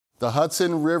The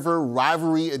Hudson River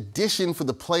rivalry edition for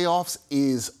the playoffs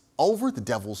is over. The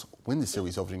Devils win the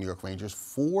series over the New York Rangers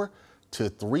 4-3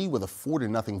 with a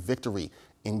 4-0 victory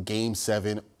in Game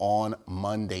 7 on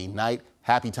Monday night.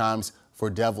 Happy times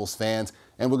for Devils fans.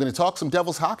 And we're going to talk some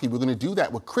Devils hockey. We're going to do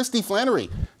that with Kristy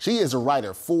Flannery. She is a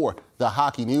writer for the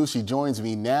Hockey News. She joins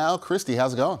me now. Kristy,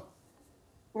 how's it going?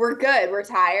 We're good. We're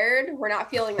tired. We're not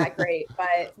feeling that great,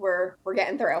 but we're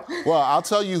getting through. Well, I'll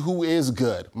tell you who is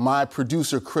good. My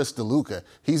producer, Chris DeLuca.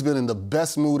 He's been in the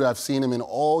best mood I've seen him in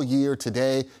all year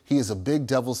today. He is a big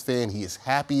Devils fan. He is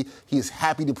happy. He is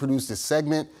happy to produce this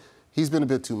segment. He's been a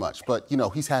bit too much, but, you know,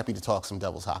 he's happy to talk some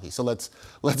Devils hockey. So let's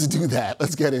do that.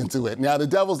 Let's get into it. Now, the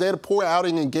Devils, they had a poor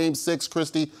outing in Game 6,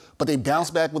 Kristy, but they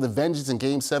bounced back with a vengeance in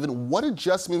Game 7. What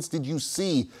adjustments did you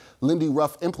see Lindy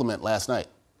Ruff implement last night?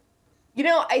 You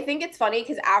know, I think it's funny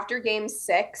because after Game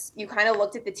 6, you kind of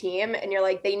looked at the team and you're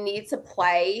like, they need to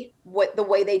play the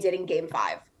way they did in Game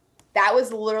 5. That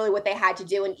was literally what they had to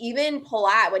do. And even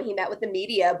Palat, when he met with the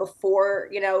media before,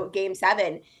 Game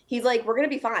 7, he's like, we're going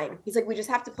to be fine. He's like, we just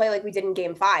have to play like we did in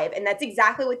Game 5. And that's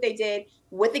exactly what they did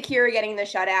with Akira getting the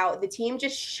shutout. The team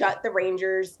just shut the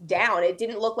Rangers down. It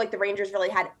didn't look like the Rangers really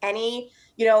had any,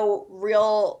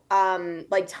 real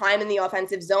time in the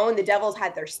offensive zone. The Devils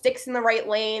had their sticks in the right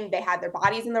lane. They had their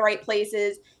bodies in the right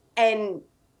places. And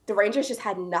the Rangers just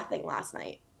had nothing last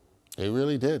night. They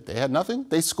really did. They had nothing.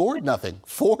 They scored nothing.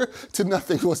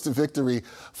 4-0 was the victory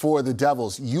for the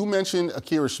Devils. You mentioned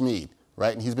Akira Schmid,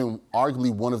 right? And he's been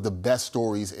arguably one of the best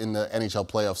stories in the NHL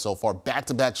playoffs so far.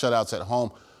 Back-to-back shutouts at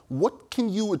home. What can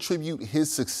you attribute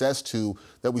his success to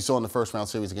that we saw in the first round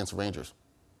series against the Rangers?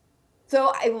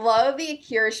 So I love the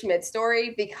Akira Schmid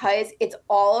story because it's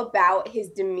all about his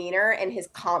demeanor and his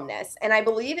calmness. And I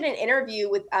believe in an interview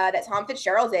with that Tom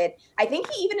Fitzgerald did, I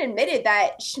think he even admitted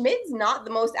that Schmid's not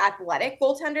the most athletic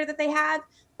goaltender that they have,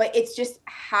 but it's just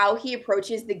how he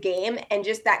approaches the game and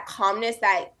just that calmness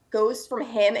that goes from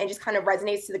him and just kind of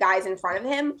resonates to the guys in front of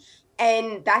him.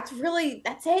 And that's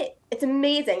it. It's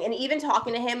amazing. And even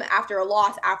talking to him after a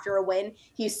loss, after a win,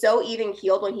 he's so even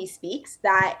keeled when he speaks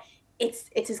that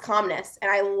it's his calmness. And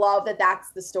I love that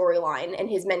that's the storyline, and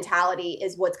his mentality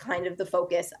is what's kind of the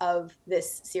focus of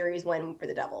this series win for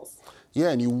the Devils. Yeah,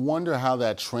 and you wonder how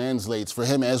that translates for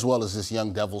him as well as this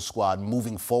young Devils squad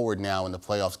moving forward now in the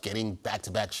playoffs, getting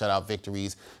back-to-back shutout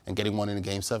victories and getting one in a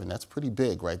Game 7. That's pretty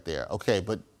big right there. Okay,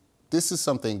 but this is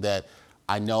something that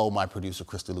I know my producer,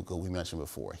 Chris DeLuca, we mentioned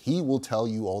before. He will tell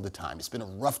you all the time. It's been a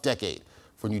rough decade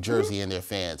for New Jersey and their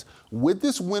fans. With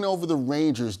this win over the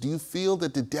Rangers, do you feel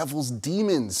that the Devils'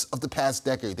 demons of the past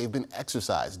decade, they've been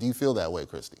exorcised? Do you feel that way,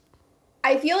 Kristy?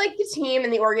 I feel like the team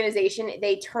and the organization,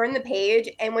 they turned the page.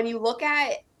 And when you look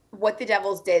at what the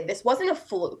Devils did, this wasn't a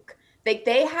fluke. Like,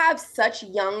 they have such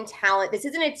young talent. This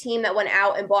isn't a team that went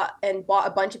out and bought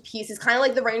a bunch of pieces, kind of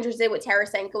like the Rangers did with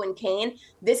Tarasenko and Kane.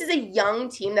 This is a young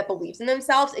team that believes in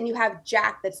themselves, and you have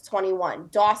Jack that's 21,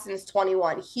 Dawson's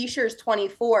 21, Heischer's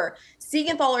 24,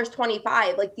 Siegenthaler's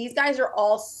 25. Like, these guys are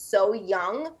all so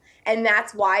young, and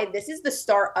that's why this is the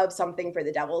start of something for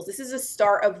the Devils. This is the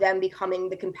start of them becoming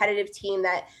the competitive team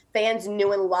that fans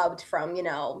knew and loved from,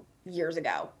 years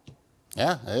ago.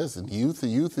 Yeah, it is. The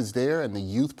youth is there, and the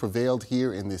youth prevailed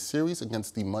here in this series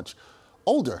against the much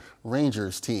older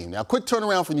Rangers team. Now, quick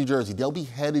turnaround for New Jersey. They'll be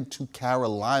headed to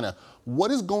Carolina. What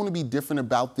is going to be different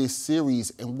about this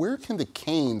series, and where can the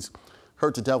Canes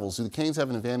hurt the Devils? Do the Canes have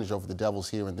an advantage over the Devils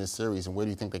here in this series, and where do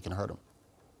you think they can hurt them?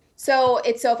 So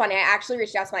it's so funny. I actually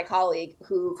reached out to my colleague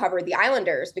who covered the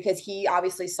Islanders because he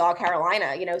obviously saw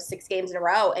Carolina, 6 games in a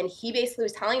row. And he basically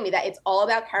was telling me that it's all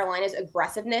about Carolina's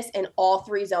aggressiveness in all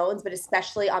 3 zones, but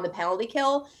especially on the penalty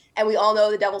kill. And we all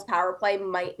know the Devils' power play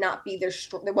might not be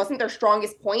wasn't their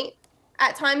strongest point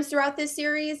at times throughout this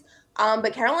series.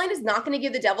 But Carolina is not going to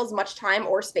give the Devils much time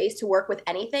or space to work with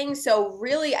anything. So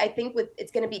really, I think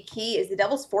it's going to be key is the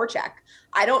Devils' forecheck.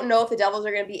 I don't know if the Devils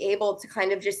are going to be able to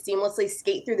kind of just seamlessly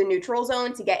skate through the neutral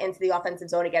zone to get into the offensive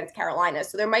zone against Carolina.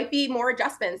 So there might be more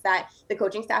adjustments that the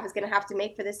coaching staff is going to have to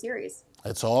make for this series.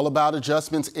 It's all about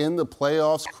adjustments in the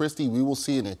playoffs. Kristy, we will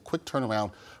see in a quick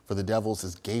turnaround for the Devils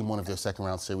as Game 1 of their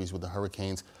second-round series with the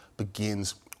Hurricanes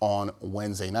begins on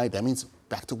Wednesday night. That means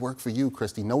back to work for you,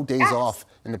 Kristy. No days off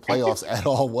in the playoffs at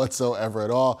all whatsoever at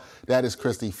all. That is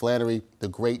Kristy Flannery, the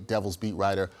great Devils beat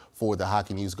writer for the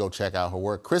Hockey News. Go check out her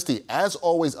work. Kristy, as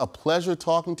always, a pleasure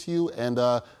talking to you, and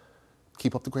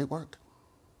keep up the great work.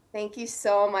 Thank you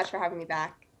so much for having me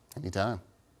back. Anytime.